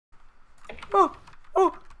Oh!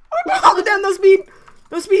 Oh, damn, no speed!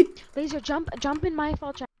 No speed! Laser, jump in my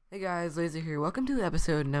fault chat. Hey guys, Laser here. Welcome to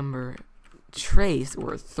episode number 3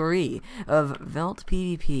 of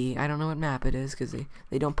VeltPvP. I don't know what map it is because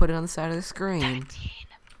they don't put it on the side of the screen. 13.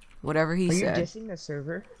 Whatever he said. Are you dissing the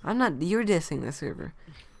server? I'm not. You're dissing the server.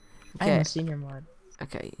 Okay. I'm a senior mod.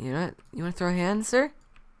 Okay, you know what? You want to throw hands, sir?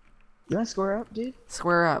 You want to square up, dude?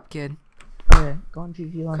 Square up, kid. Okay, go on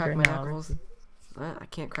PvP launch Crack right my now. knuckles. I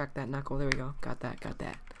can't crack that knuckle. There we go. Got that.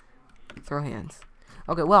 Throw hands.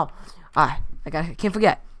 Okay, well, can't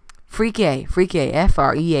forget. Freaky,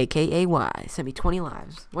 F-R-E-A-K-A-Y, sent me 20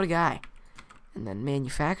 lives. What a guy. And then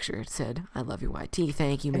Manufactured said, I love your YT.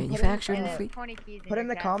 Thank you, Manufactured. Put in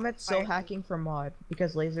the comments, so hacking for mod,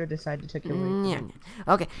 because Laser decided to take your way. Yeah.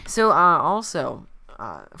 Okay, so, also,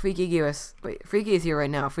 Freaky gave us, Freaky is here right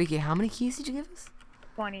now. Freaky, how many keys did you give us?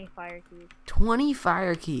 20 fire keys. 20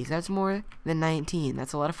 fire keys. That's more than 19.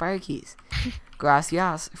 That's a lot of fire keys.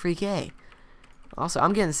 Gracias, Freaky. Also,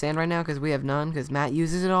 I'm getting sand right now because we have none because Matt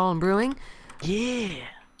uses it all in brewing. Yeah.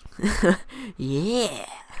 Yeah.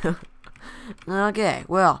 Okay,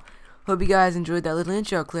 well, hope you guys enjoyed that little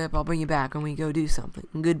intro clip. I'll bring you back when we go do something.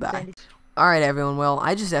 Goodbye. Alright, everyone. Well,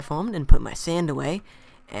 I just F-homed and put my sand away.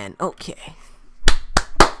 And, okay.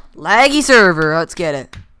 Laggy server. Let's get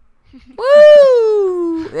it.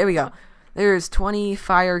 Woo! There we go. There's 20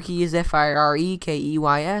 fire keys,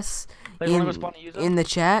 F-I-R-E-K-E-Y-S. In the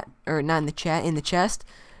chat, or not in the chat, in the chest.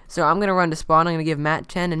 So I'm gonna run to spawn. I'm gonna give Matt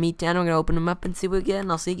 10 and me 10. I'm gonna open them up and see what we get,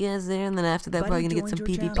 and I'll see you guys there. And then after that, probably gonna get some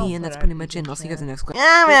PvP, and that's pretty much it. I'll see you guys in the next clip.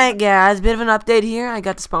 Alright, guys, bit of an update here. I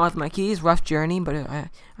got to spawn with my keys. Rough journey, but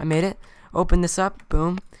I made it. Open this up.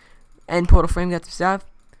 Boom. End portal frame. Got the stuff.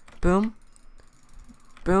 Boom.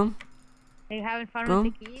 Boom. Are you having fun Boom.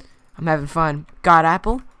 with the keys? I'm having fun. Got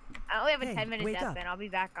apple. I only have a 10-minute death, and I'll be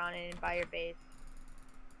back on it and by your base.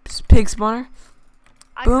 Pig spawner.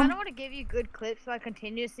 I Boom. kind of want to give you good clips, so I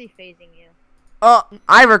continuously phasing you. Oh,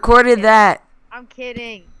 I recorded that. I'm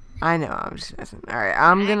kidding. I know. I'm just messing. All right,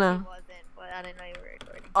 I'm gonna. Wasn't, but I didn't know you were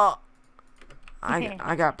recording. Oh,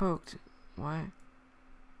 I got poked. Why?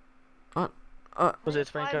 Was it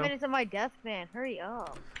 5 Franco? minutes of my death, man. Hurry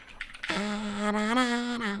up.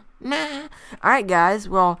 Alright, guys.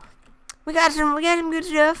 Well, we got some good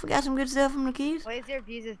stuff. We got some good stuff from the keys. Laser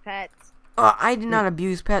abuses pets. Oh, I did not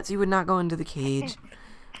abuse pets. You would not go into the cage.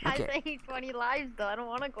 I Okay. say 20 lives though. I don't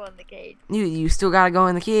want to go in the cage. You still gotta go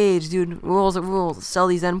in the cage, dude. Rules are rules. Sell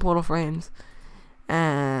these end portal frames.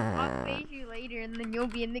 I'll face you later, and then you'll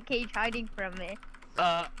be in the cage hiding from me.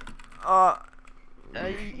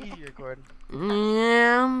 You record.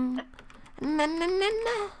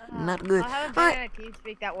 Not good. I haven't been in a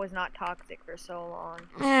TeamSpeak that was not toxic for so long.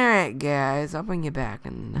 Alright, guys. I'll bring you back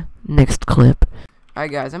in the next clip. Alright,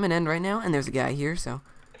 guys. I'm in end right now, and there's a guy here, so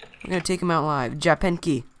we're gonna take him out live.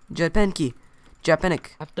 Japenki. I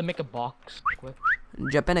have to make a box quick.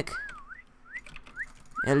 Japenik.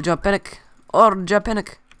 El Japenik. Or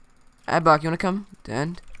Japenik. Abak, you wanna come to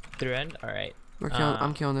end? Through end? Alright.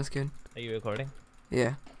 I'm killing this kid. Are you recording?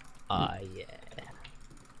 Yeah. Yeah.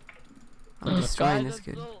 I'm destroying this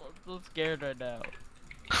kid. I'm so scared right now.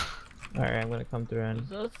 Alright, I'm gonna come through end. I'm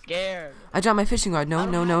so scared. I dropped my fishing rod.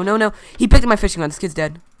 No. He picked up my fishing rod. This kid's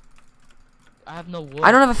dead. I have no wood.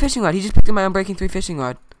 I don't have a fishing rod. He just picked up my Unbreaking 3 fishing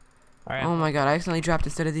rod. Alright. Oh my god, I accidentally dropped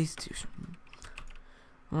instead of these two.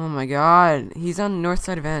 Oh my god. He's on the north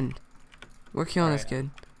side of end. We're killing this kid.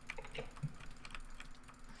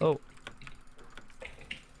 Oh.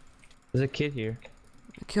 There's a kid here.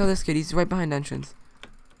 Kill this kid. He's right behind entrance.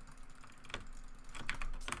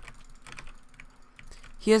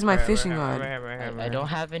 He has my fishing rod. I don't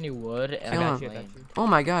have any wood. And Kill I got him. you. Oh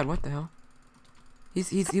my god, what the hell? He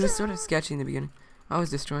was sort of sketchy in the beginning. I was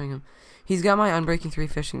destroying him. He's got my Unbreaking 3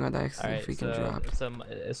 fishing rod that I accidentally freaking dropped.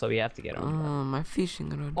 So we have to get him. Oh, my fishing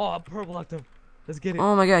rod. Oh, I purple blocked him. Let's get it.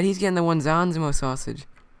 Oh my god, he's getting the one Zanzimo sausage.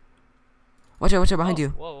 Watch out behind you.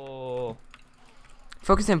 Whoa.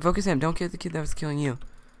 Focus him. Don't kill the kid that was killing you.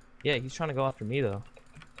 Yeah, he's trying to go after me though.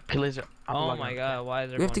 Okay, Laser. Oh my god, why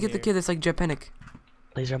is there? We have to get the kid that's like Japenik.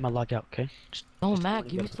 Laser, I'm gonna log out, okay? Just No, Mac,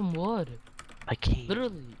 give me some wood. I can't.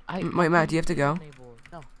 Literally, Wait, Matt, do you have to go?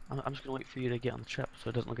 No, I'm just gonna wait for you to get on the trip so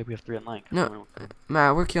it doesn't look like we have 3 in line. No,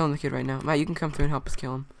 Matt, we're killing the kid right now. Matt, you can come through and help us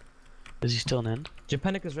kill him. Is he still in end?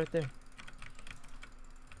 Japenik is right there.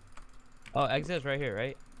 Oh, exit is right here,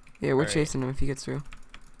 right? Yeah, we're chasing him if he gets through.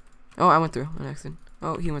 Oh, I went through on accident.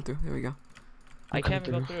 Oh, he went through. There we go. I can't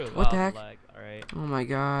even go through. What the heck? Alright. Oh my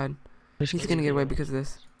god. He's gonna get away because of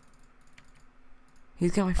this.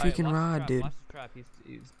 He's got my freaking rod, dude. Watch the trap.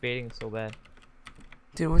 He's baiting so bad.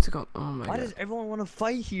 Dude, what's it called? Oh my god. Why does everyone want to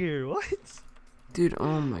fight here? What? Dude,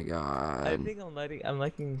 oh my I god. think I'm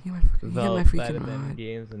liking He got my Velt better freaking than rod.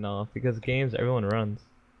 games and all, because games everyone runs.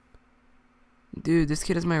 Dude, this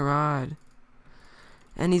kid has my rod.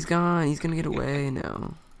 And he's gone. He's gonna get away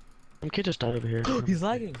now. Some kid just died over here. He's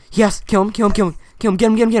lagging. Yes! Kill him, kill him, kill him. Kill him, get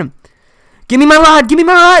him, get him, get him. Give me my rod! Give me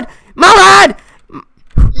my rod! My rod!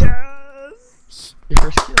 Yes. Your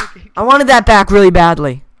first kill. Okay. I wanted that back really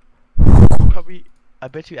badly. Probably. I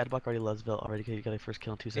bet you Adblock already loves Velt already because you got a first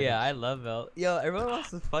kill in 2 seconds. Yeah, I love Velt. Yo, everyone wants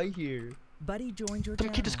to fight here. Buddy joined your Some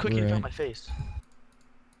channel. kid just quickly fell on my face.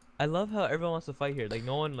 I love how everyone wants to fight here. Like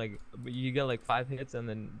no one you get like 5 hits and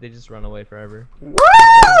then they just run away forever.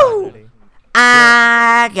 Woo!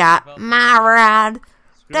 I got my rod.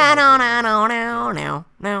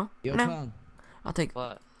 No. Yo, Kong, I'll take.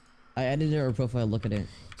 What? I edited her profile. Look at it.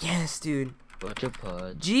 Yes, dude. Bunch of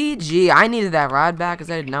pud. GG. I needed that rod back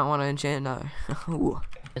because I did not want to enchant another. Ooh.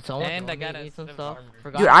 It's almost And I got some stuff.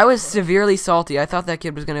 Dude, I was severely salty. I thought that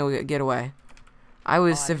kid was gonna get away. I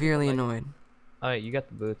was severely annoyed. Alright, you got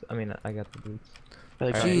the boots. I mean, I got the boots.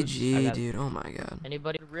 Like, Alright. I GG, got- dude. Oh my god.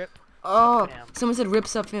 Anybody rip? Oh, Fam. someone said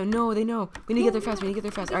rips up, fam. No, they know. We need to get there fast. We need to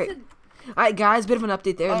get there fast. Alright, guys. Bit of an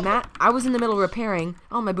update there. Matt, I was in the middle of repairing.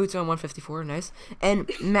 Oh, my boots are on 154. Nice. And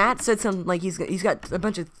Matt said something like he's got a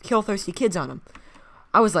bunch of kill thirsty kids on him.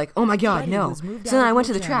 I was like, oh my god, Buddy no. was moved So then out I of went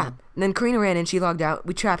to your the channel. trap. And then Karina ran in. She logged out.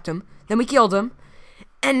 We trapped him. Then we killed him.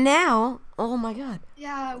 And now, oh my god.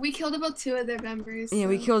 Yeah, we killed about 2 of their members. Yeah,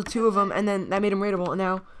 we so- killed 2 of them, and then that made them raidable. And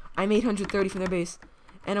now I'm 830 from their base,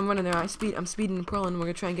 and I'm running there. I'm speeding and pulling. And we're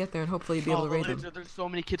gonna try and get there and hopefully be able to raid them. There's so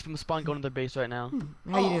many kids from the spawn going to their base right now.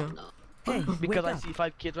 How you doing? No. Hey, Because wake I up. see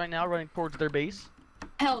 5 kids right now running towards their base.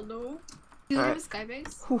 Hell no. Do they have Alright. a sky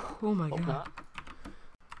base? Whew, oh my Hope god. not.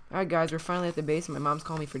 Alright, guys, we're finally at the base, and my mom's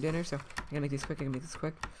calling me for dinner, so I gotta make this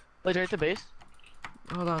quick. Wait, they're at the base?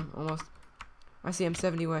 Hold on, almost. I see I'm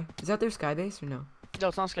 70 away. Is that their sky base or no? No,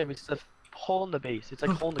 it's not sky base. It's a hole in the base. It's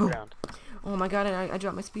like a hole in the ground. Oh my god, I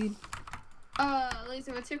dropped my speed.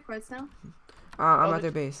 Laser, what's your coords now? I'm Oh, at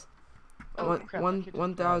their base. Oh, One, crap, one, that kid just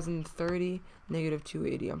 1,030, negative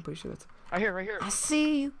 280. I'm pretty sure that's. Right here. I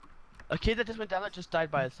see you. A kid that just went down that just died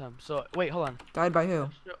by himself. So, wait, hold on. Died by who?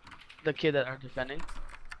 The kid that are defending.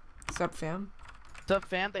 Sup, fam? Sub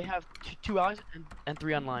fam, they have 2 allies and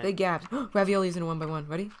 3 online. They gapped. Ravioli's in 1x1.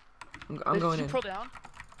 Ready? I'm going in. Pro down.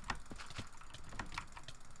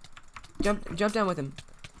 Jump down with him.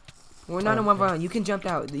 We're not in 1v1. You can jump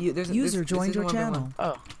out. User joined your channel.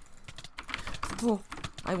 Oh, Oh,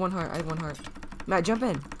 I have 1 heart. Matt, jump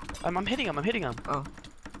in. I'm hitting him. Oh.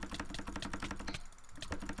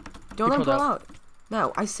 Don't let him pulled pull out. out.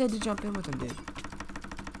 No, I said to jump in with him, dude.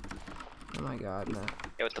 Oh my god, Matt.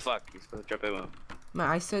 Yeah, what the fuck? You're supposed to jump in with him. Matt,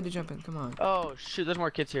 I said to jump in. Come on. Oh shoot, there's more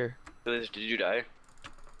kids here. Did you die?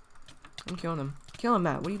 I'm killing him. Kill him,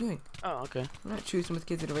 Matt. What are you doing? Oh, okay. We're not choosing with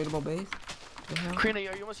kids at a raidable base. The hell? Karina,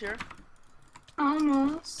 are you almost here?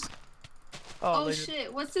 Almost. Oh, laser-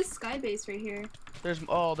 shit, what's this sky base right here? there's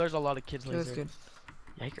a lot of kids Yeah, that's laser. good.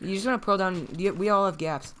 Yikers. You just want to pull down. We all have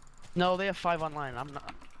gaps. No, they have 5 online. I'm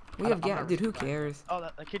not. We I have don't- I'm gaps. not Dude, who risking that. cares? Oh,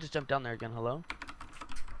 that kid just jumped down there again. Hello.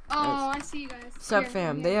 Oh, I see you guys. Sup, Here,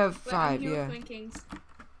 fam? I'm They here. have Wait, 5, I'm here yeah. with Twin Kings.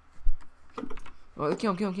 Oh,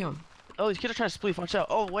 kill him. Oh, these kids are trying to spleef. Watch out.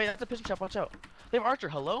 Oh wait, that's a pistol shot. Watch out. They have Archer.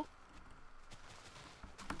 Hello.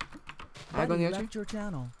 I go in Buddy the archer. left your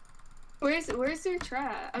channel. Where's their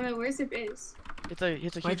trap? I mean, where's their base? It's a Right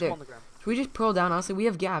huge there. hole on the ground. Should we just pull down? Honestly, we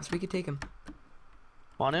have gaps. We could take him.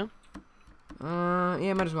 Want to?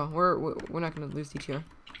 Yeah, might as well. We're not gonna lose TTR.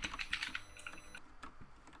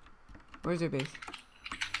 Where's their base?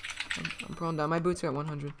 I'm pulling down. My boots are at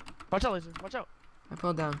 100. Watch out, laser. Watch out. I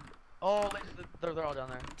pulled down. Oh, laser, they're all down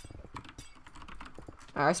there.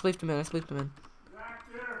 I spleefed him in.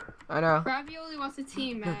 I know. Ravioli wants a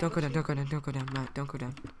team, No, man. don't go down, Matt. Don't go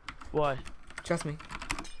down. Why? Trust me.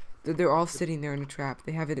 They're all sitting there in a trap.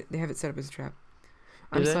 They have it set up as a trap.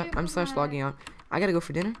 Do they? I'm slash logging out. I gotta go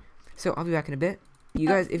for dinner, so I'll be back in a bit. You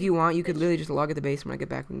guys, if you want, you could literally just log at the base. When I get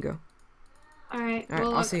back, we can go. Alright, Alright,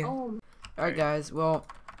 well, I'll see you. oh, Alright, guys. Well,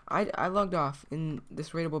 I logged off in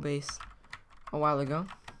this raidable base a while ago,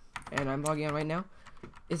 and I'm logging on right now.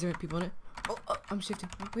 Is there people in it? Oh, I'm shifting.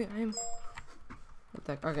 Oh, wait, I am. What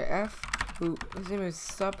the heck? Okay, F. Who? His name is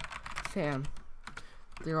Sup Fam.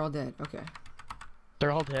 They're all dead. Okay.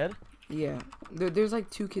 They're all dead. Yeah. There's like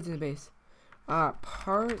 2 kids in the base.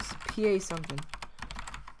 Parse PA something.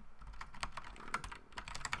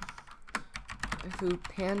 Who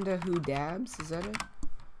Panda Who Dabs? Is that it?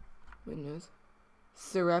 Wait, knows.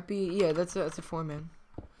 Serapi. Yeah, that's a 4-man.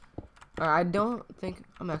 I don't think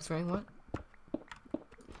I'm X-raying. What?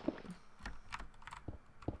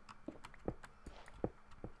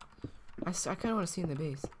 I kind of want to see in the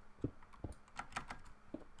base.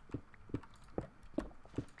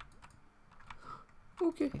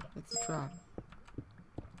 Okay, that's a trap.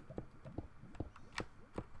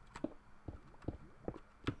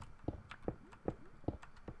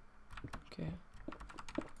 Okay.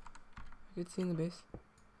 I could see in the base.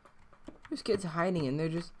 There's kids hiding and they're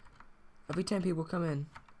just... Every time people come in,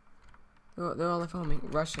 they're all filming,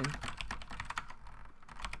 rushing.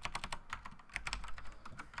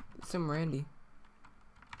 Some Randy.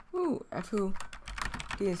 Ooh, F who?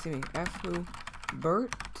 He didn't see me. F who?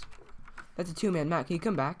 Bert? That's a 2-man. Matt, can you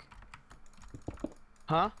come back?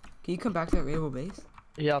 Huh? Can you come back to that Raidable base?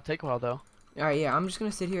 Yeah, I'll take a while though. Alright, yeah, I'm just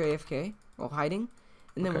gonna sit here AFK while hiding.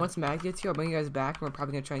 And then Okay. once Matt gets here, I'll bring you guys back and we're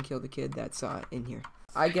probably gonna try and kill the kid that's in here.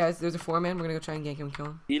 Alright guys, there's a 4-man, we're gonna go try and gank him and kill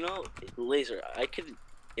him. You know, Laser, I could,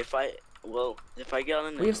 if I get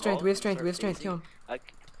on We have strength, we have strength, we have strength, kill him.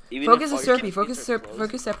 Even Focus if the our Serpy, focus teammates are close,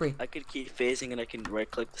 focus Sepri. I could keep phasing and I can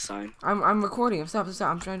right click the sign. I'm recording, stop,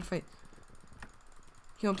 I'm trying to fight.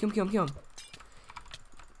 Kill him.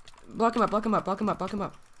 Block him up.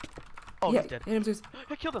 Oh, Yeah, he's dead. hit him through.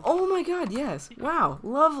 I killed him. Oh my god, yes. Wow,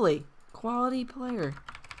 lovely. Quality player.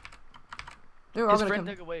 They're all His gonna friend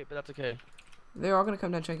come. took away, but that's okay. They're all gonna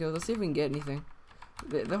come down and try and kill us. Let's see if we can get anything.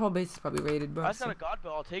 The whole base is probably raided, bro. I just got a god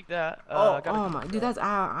bow. I'll take that. Oh, I got a oh god my, bow. dude, that's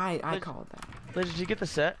I Liz- called that. Liz, did you get the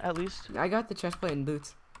set at least? I got the chest plate and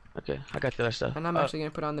boots, Okay, I got the other stuff. and I'm actually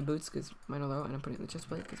gonna put on the boots because mine are low, and I'm putting it in the chest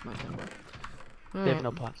plate because mine's down low. They have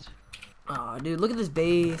no pots. Oh, dude, look at this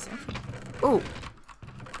base. Oh,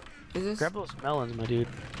 is this? Grab those melons, my dude.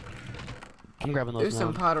 I'm grabbing those There's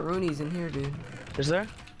some melons. potteroonies in here, dude. Is there?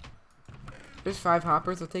 There's 5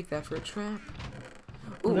 hoppers. I'll take that for a trap.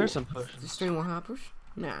 Ooh, There's some potions. There's 3 more hoppers.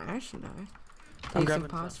 Nice. I'm Take some grabbing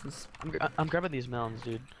pots some. from. I'm grabbing these melons,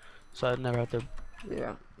 dude. So I never have to.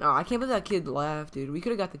 Yeah. No, I can't believe that kid left, dude. We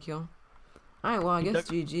could have got the kill. Alright, well, I guess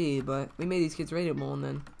GG, but we made these kids raidable and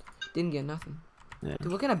then didn't get nothing. Yeah.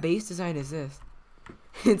 Dude, what kind of base design is this?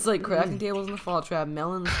 It's like crafting tables in the fall trap,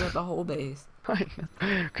 melons throughout the whole base.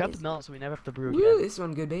 Grab the melons so we never have to brew Woo, again. this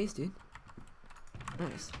one good base, dude.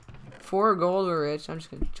 Nice. 4 gold or rich. I'm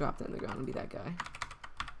just gonna drop that in the ground and be that guy.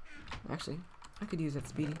 Actually, I could use that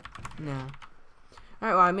speedy. No.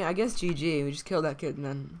 Alright, well, I mean, I guess GG. We just killed that kid and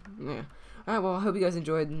then, yeah. Alright, well, I hope you guys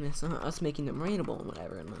enjoyed this, us making them raidable and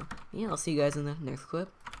whatever. And yeah, I'll see you guys in the next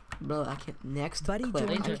clip. Bro, I can't. Next Buddy clip.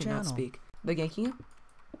 joined I your cannot channel. speak. They're ganking you?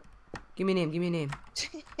 Give me a name.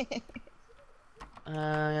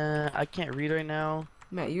 I can't read right now.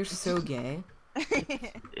 Matt, you're so gay.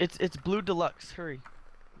 It's Blue Deluxe. Hurry.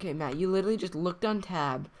 Okay, Matt, you literally just looked on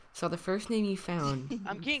tab, saw the first name you found.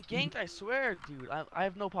 I'm getting ganked, I swear, dude. I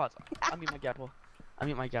have no pots. I mean my gapple.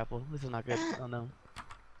 This is not good. Oh no.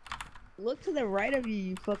 Look to the right of you,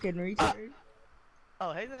 you fucking retard.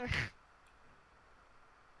 Oh, hey there.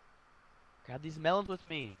 Grab these melons with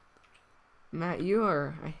me. Matt, you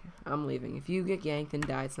are... I'm leaving. If you get ganked and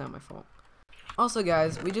die, it's not my fault. Also,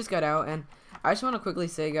 guys, we just got out, and I just want to quickly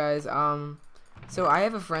say, guys, so I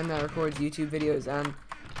have a friend that records YouTube videos, and...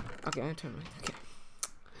 Okay, okay.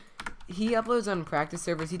 He uploads on practice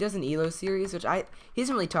servers. He does an ELO series, which he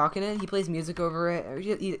doesn't really talk in it. He plays music over it. Or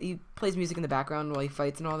he plays music in the background while he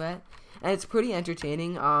fights and all that. And it's pretty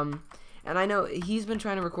entertaining. And I know he's been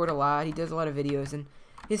trying to record a lot. He does a lot of videos, and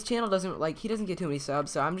his channel doesn't, he doesn't get too many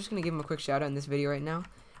subs, so I'm just going to give him a quick shout out in this video right now.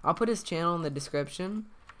 I'll put his channel in the description.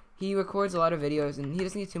 He records a lot of videos, and he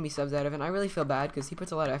doesn't get too many subs out of it, and I really feel bad, because he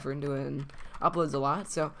puts a lot of effort into it, and uploads a lot,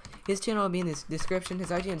 so his channel will be in this description. His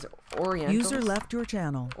IGN's Orientals. User left your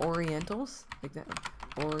channel. Orientals? Like that.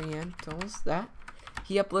 Orientals, that.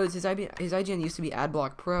 He uploads, his IGN used to be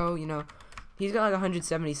Adblock Pro, you know. He's got like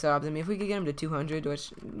 170 subs. I mean, if we could get him to 200,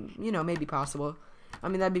 which, you know, may be possible, I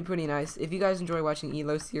mean, that'd be pretty nice. If you guys enjoy watching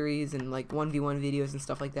ELO series and like 1v1 videos and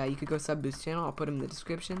stuff like that, you could go sub Boost channel. I'll put him in the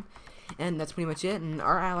description. And that's pretty much it. And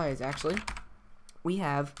our allies, actually, we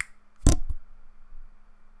have...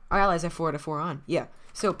 Our allies have 4 out of 4 on. Yeah.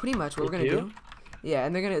 So pretty much what we're gonna do. Yeah,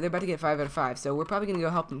 and they're about to get 5 out of 5. So we're probably gonna go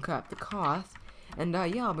help them cut the cost. And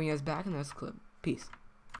yeah, I'll bring you guys back in the next clip. Peace.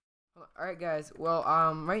 Alright guys, well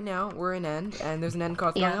right now we're in end, and there's an end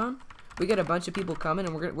cost going on. We got a bunch of people coming,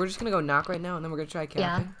 and we're just gonna go knock right now, and then we're gonna try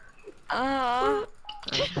capping. Oh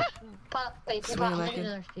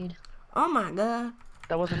my god.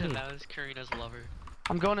 That wasn't me. That was Karina's lover.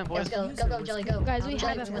 I'm going in, boys. Go, Jelly, go. Guys, we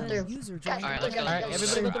have it. User joined Alright, your let's go. channel. Alright,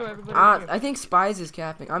 everybody go through, everybody go I think Spies is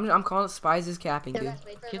capping. I'm calling it Spies is capping, dude.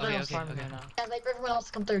 Kids are farming right now. Guys, wait for everyone else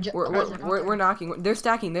to come through. We're knocking. They're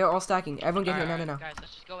stacking. They're all stacking. Everyone get here. No. Guys,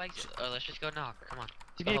 let's just go exit. Or let's just go knock. Come on.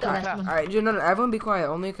 Give me a Go, quick guys, pass. Alright, no. Everyone be quiet.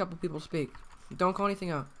 Only a couple people speak. Don't call anything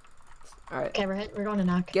out. Alright. Okay, we're going to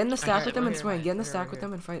knock. Get in the stack Alright, with them we're and here, swing. right, Get in the we're stack here, with we're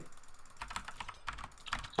them and fight.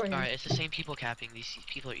 Alright, it's the same people capping. These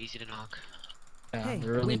people are easy to knock. Yeah, Hey,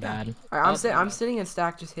 they're really look out. bad. Alright, I'm sitting in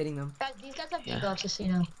stack, just hitting them. Guys, these guys have Yeah. debuffs, just so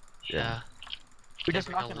you know. Yeah. We just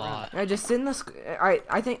Capping knocking a lot. Alright, just sit in the. Alright,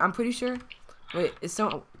 I'm pretty sure. Wait, is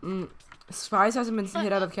so. Spies hasn't been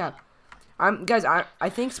hit out of cap. Guys, I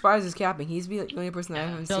think Spies is capping. He's the only person that I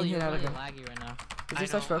haven't seen hit out of it. laggy right now. Is there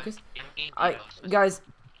such focus? I Guys,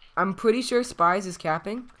 I'm pretty sure Spies is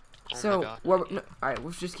capping. Oh my So God. alright,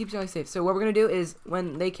 we'll just keep Jelly safe. So what we're gonna do is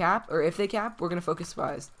when they cap, or if they cap, we're gonna focus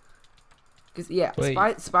Spies. Cause yeah, Wait.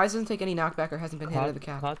 Spies doesn't take any knockback or hasn't been hit out of the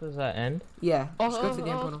cap. Pot does that end? Yeah, just go to the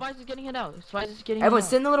damn portal. Spice is getting hit out. Spice is getting Everyone hit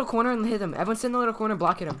sit in the little corner and hit them. Everyone sit in the little corner and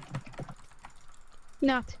block hit them.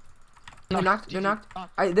 Knocked. They're knocked. They're knocked.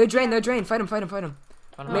 Alright, they're drained. They're drained. Fight them.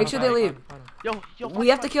 Make sure they leave. Yo, We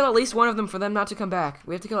have to kill at least one of them for them not to come back.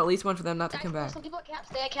 We have to kill at least one for them not to Guys, come there's back. some people at cap.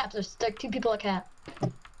 Stay at cap. There's 2 people at cap.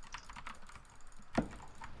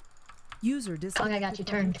 User Kong, disconnected I got you.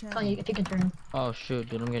 from Turn. your Kong, channel. if you can turn. Oh shoot,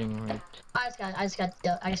 dude, I'm getting raped. I just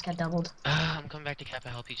got doubled. I'm coming back to cap. I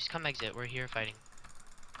help you. Just come exit. We're here fighting.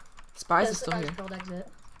 Spies Guys, is still guys, here. controlled exit.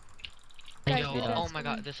 Yo, Guys, good oh guys. my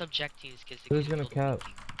God, this objective gets. Who's gonna cap?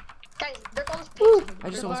 Guys, they're going Woo! space. I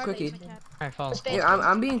just almost quickied. Alright, follow. Space.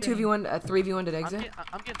 I'm being 2v1 3v1 to exit.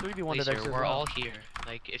 I'm getting 3v1 to Laser, exit. we're all here.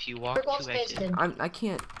 Like, if you walk They're going to space, exit. kid. I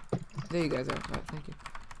can't. There you guys are. Alright, thank you.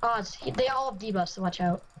 Oh, they all have debuffs, so watch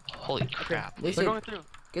out. Holy crap. They They're said, going through.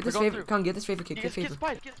 get this they're going favor. through. Come get this favor kick. Get Get favor.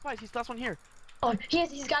 Spice. He's the last one here. Oh,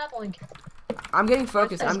 he's got uplink. I'm getting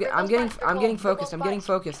focused. I'm getting They're focused. I'm both getting spies.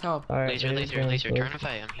 focused. Help. Alright. Laser, turn and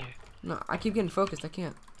fight. I'm here. No, I keep getting focused. I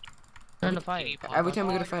can't. Turn the fight. Every time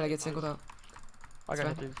we go to fight, I get singled out. I got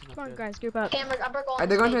It's it. Come on, guys, group up. Okay, I'm going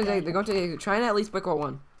They're going to exit. They're going to exit. Try and at least brick roll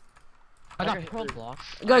one. I got pro block.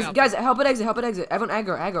 Guys, help it exit. Everyone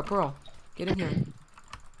aggro, Pearl. Get in here.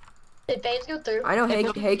 Did Faze go through? I know. Hey,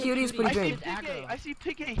 Hey, Cutie is pretty I see drained. Piggy. I see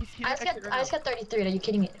Piggy. He's I just got 33. Are you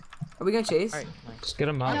kidding me? Are we gonna chase? Alright, nice. Just get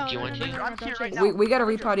him out. No, Do you no, want no, to? no, no, I'm don't here right chase. now. We gotta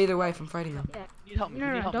repot either way from fighting them. Need help me. No,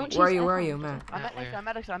 Need no, help don't me. chase. Where are you? Where are F you, him. Matt?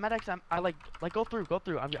 I'm at exit. I like go through. Oh, go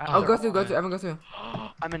through. Everyone go through.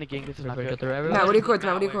 I'm in a gang. This is not Everybody good. get through, Matt, everybody. what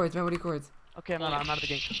are your cords? Okay, I'm out of the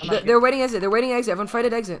gang. They're waiting exit. Everyone fight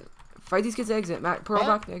at exit. Fight these kids at exit. Matt, Pearl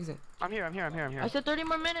block the exit. I'm here. I said 30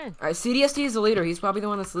 more minutes. Alright, CDST is the leader. He's probably the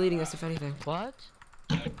one that's leading us, if anything. What?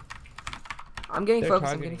 I'm getting They're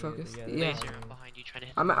focused. I'm targeting getting you, focused. yeah, Yeah. Laser, I'm behind you trying to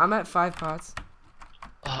hit. I'm at 5 pots.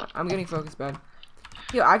 Oh, I'm getting focused, bad.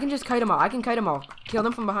 Yo, I can just kite them all. Kill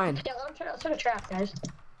them from behind. Yeah, let them try to trap, guys.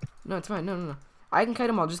 No, it's fine. No. I can kite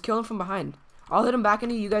them all. Just kill them from behind. I'll hit them back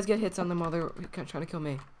into you. You guys get hits on them while they're trying to kill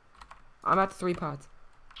me. I'm at 3 pots.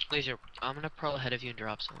 Laser, I'm gonna pearl ahead of you and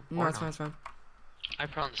drop some. No, Or it's not. fine. I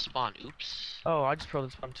pearl on the spawn. Oops. Oh, I just pro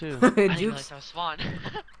this one too. I didn't realize Jukes. I was spawn.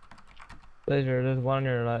 Laser, there's one on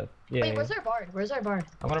your left. Yeah. Wait, where's our bard?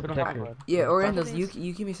 I'm gonna protect you. Yeah, Orientals, you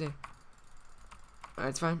keep me safe. Alright,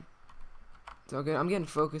 it's fine. It's all good. I'm getting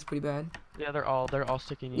focused pretty bad. Yeah, they're all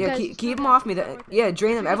sticking. Yeah, Guys, keep them off me. Yeah,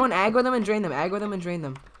 drain them. Everyone aggro them and drain them. I have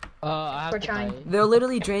We're to trying. fight. They're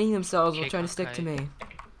literally draining themselves while Okay, trying to stick Kite. to me.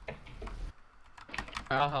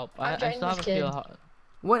 I'll help. I I'm still draining have a this kid. feel.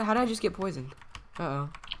 What? How did I just get poisoned? Uh-oh.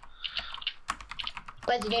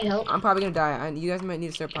 Guys, you need help? I'm probably gonna die. You guys might need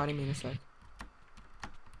to start potting me in a sec.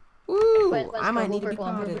 Ooh, Wait, let's I go. might We'll need to be brick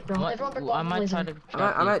wall, we'll potted. brick wall. Everyone brick wall, I might try to. poison.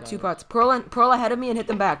 trap I'm these at 2 guys. pots. Pearl ahead of me and hit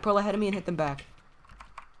them back.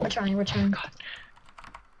 We're trying.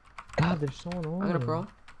 God, there's so annoying. I'm gonna pearl.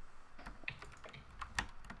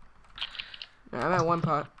 Alright, I'm at 1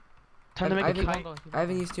 pot. Time to make I a haven't- kite. I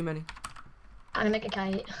haven't used too many. I'm gonna make a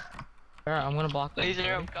kite. Alright, I'm gonna block them.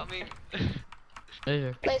 Laser, I'm coming.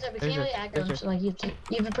 Laser. Laser, we can't really aggro them, so like you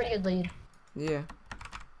have a pretty good lead. Yeah.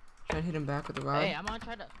 Try and hit him back with the rod. Hey, I'm gonna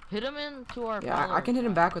try to hit him into our. Yeah, I can hit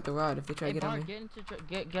him back with the rod if they try to Hey, get on Bart,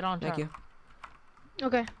 me. get on Thank trap. you.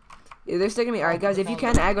 Okay. Yeah, they're sticking me. Alright, guys, if you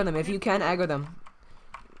can aggro them.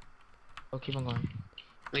 Oh, keep on going.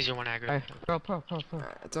 Laser, one aggro. Alright, pearl.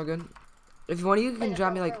 Alright, it's all good. If one of you can Wait,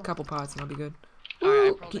 drop me no, like a no. couple pots and I'll be good. Alright, I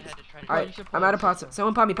Woo! pearled Keep- ahead to try to. Alright, should I'm pull out of it, pots. so-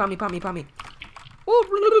 Someone pot me. Woo! Pot me.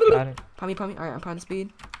 Alright, I'm potting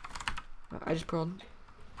speed. I just pearled.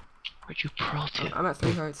 Where'd you pearl to? I'm at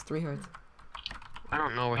 3 hearts. I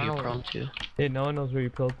don't know where I you don't know. pearled to. Hey, no one knows where you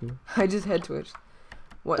pearled to. I just head twitched.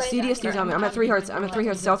 What? Wait, CDST's on me. I'm at 3 hearts.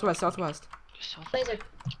 Southwest. Just so Laser,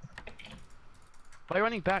 Why are you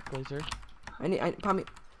running back, Laser? I pot me.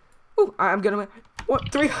 Ooh, I'm gonna.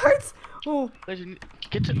 What? 3 hearts? Oh, Laser,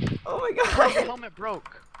 get to. oh my Bro, your god. helmet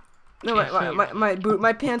broke. No,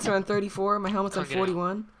 my pants are on 34. My helmet's on Can't get out.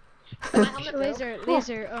 41. My helmet broke. Laser,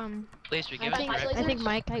 Laser, I give us think- direct I think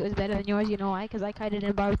my kite was better than yours. You know why? Because I kited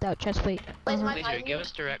in bar without chest plate. Laser, my Laser, behind give you.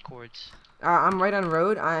 us direct cords. I'm right on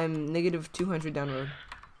road. I'm negative 200 down road.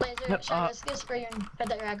 Laser, let's get spray and head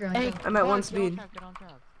that you're aggroing. I'm at 1 speed.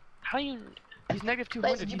 How you? He's negative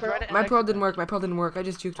Laser, 200. you He's broke. right at My pearl exit didn't then. work. My pearl didn't work. I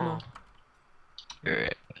just juked him all.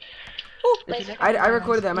 Alright. Laser, I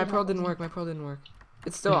recorded that. My pearl didn't work. My pearl didn't work.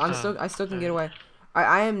 It's still. I still can get away.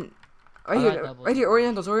 I am. Right here.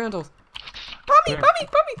 Orientals. Pommy.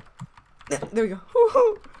 There we go.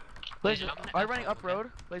 Woo-hoo. Laser, are you running up road?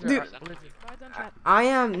 Laser, Dude. Laser. I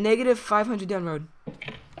am negative 500 down road.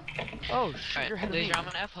 Oh shit, you're Alright, ahead of me. Laser, I'm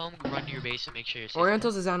gonna F home, run to your base and make sure you're safe.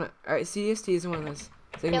 Orientals is on. Alright, CST is one of those.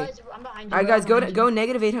 Save me. Yeah, Laser, I'm behind you. Alright, guys, I'm behind go you.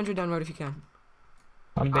 negative 800 down road if you can.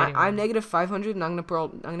 I'm I'm negative 500 and I'm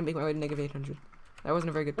gonna make my way to negative 800. That wasn't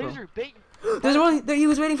a very good pearl. Laser, bait. There's one. He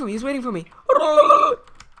was waiting for me.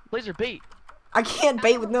 Laser, bait. I can't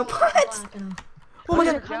bait with no pots. Oh my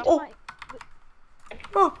god. Oh.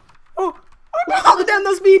 Go down.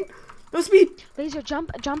 No speed. Laser,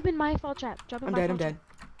 jump in my fall trap. I'm dead.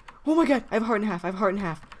 Oh my god. I have a heart and a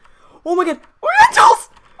half. Oh my god. Orientals.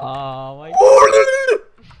 Oh my.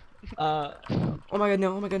 Oh my god,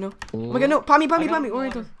 no. No. Pommy.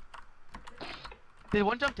 Orientals. Did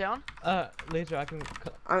one jump down? Laser, I can.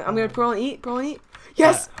 I'm gonna pearl and eat.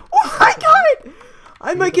 Yes. Oh my god.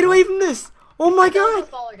 I might get away from this. Oh my god.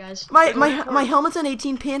 Faller, guys. My helmet's on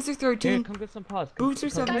 18. Pants are Here, 13. come get some pods. Boots are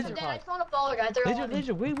Guys, I'm 7. dead. I just found a faller, guys. They're all at me.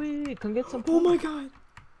 Laser, wait. Come get some. Oh my god.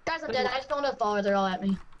 Guys, I'm dead. I just found a faller. They're all at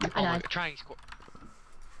me. I Oh my died. god, trying score.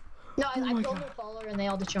 No, I my killed a faller and they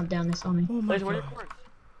all just jumped down. They saw me. Oh my Laser, what are god. your cords?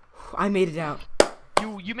 I made it out.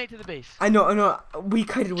 You made it to the base. I know. We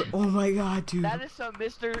kited with. Oh my god, dude. That is some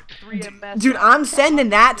Mr. 3MS. Dude, I'm sending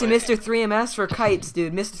that to Mr. 3MS for kites,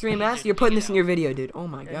 dude. Mr. 3MS, you're putting this in your video, dude. Oh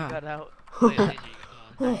my Yeah, you god. got out. Laser,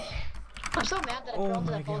 I'm so mad that I Oh fell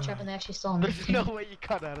into my that fall God. trap and they actually saw me. There's no way you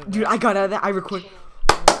cut out of that. Dude, I got out of that. I record.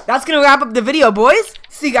 That's gonna wrap up the video, boys.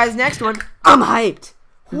 See you guys next one. I'm hyped.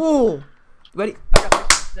 Whoa. Ready? I got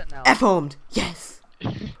 50% now. F-homed. Yes.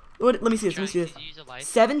 Let me see this. Did you use a light?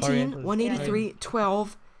 17, 183,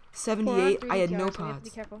 12, 78. I had no pods.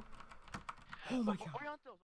 Be careful. Oh my god. Orientals.